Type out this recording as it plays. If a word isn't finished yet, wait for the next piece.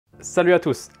Salut à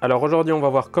tous. Alors aujourd'hui on va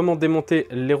voir comment démonter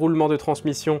les roulements de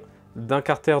transmission d'un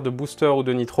carter de booster ou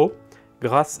de nitro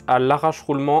grâce à l'arrache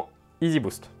roulement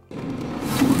Easyboost.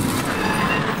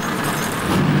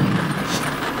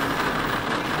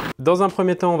 Dans un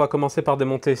premier temps on va commencer par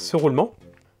démonter ce roulement.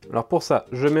 Alors pour ça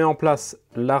je mets en place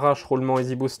l'arrache roulement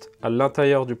Easyboost à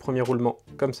l'intérieur du premier roulement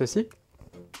comme ceci.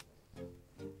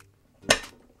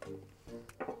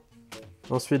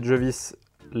 Ensuite je visse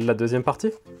la deuxième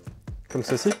partie comme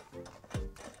ceci.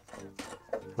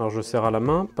 Alors je serre à la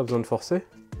main, pas besoin de forcer.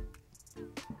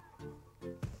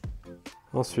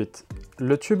 Ensuite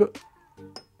le tube.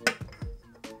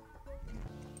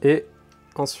 Et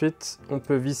ensuite on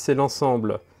peut visser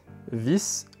l'ensemble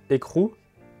vis, écrou,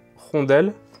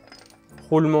 rondelle,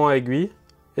 roulement à aiguille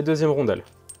et deuxième rondelle.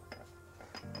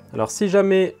 Alors si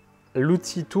jamais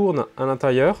l'outil tourne à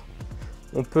l'intérieur,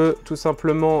 on peut tout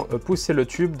simplement pousser le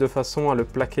tube de façon à le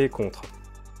plaquer contre.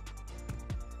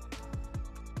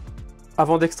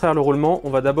 Avant d'extraire le roulement,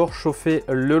 on va d'abord chauffer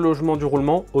le logement du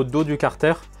roulement au dos du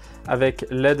carter avec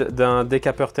l'aide d'un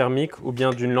décapeur thermique ou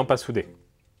bien d'une lampe à souder.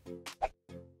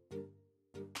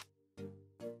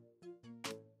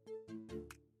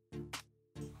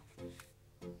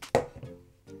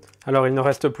 Alors il ne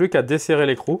reste plus qu'à desserrer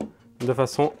l'écrou de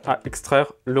façon à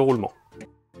extraire le roulement.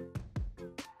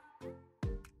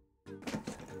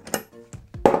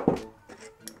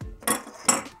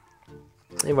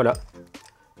 Et voilà,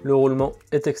 le roulement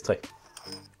est extrait.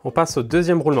 On passe au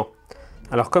deuxième roulement.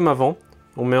 Alors comme avant,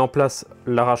 on met en place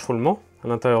l'arrache roulement à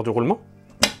l'intérieur du roulement.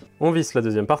 On visse la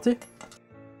deuxième partie.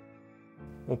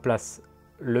 On place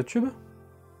le tube.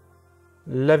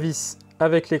 La vis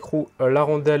avec l'écrou, la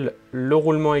rondelle, le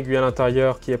roulement aiguille à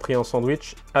l'intérieur qui est pris en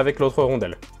sandwich avec l'autre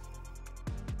rondelle.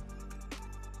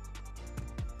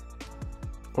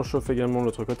 On chauffe également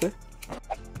l'autre côté.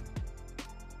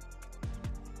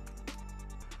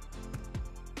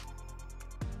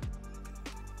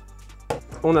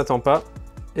 On n'attend pas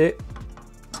et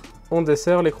on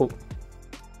desserre l'écrou.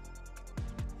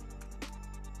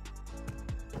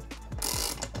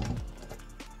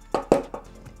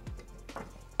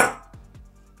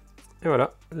 Et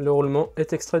voilà, le roulement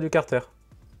est extrait du carter.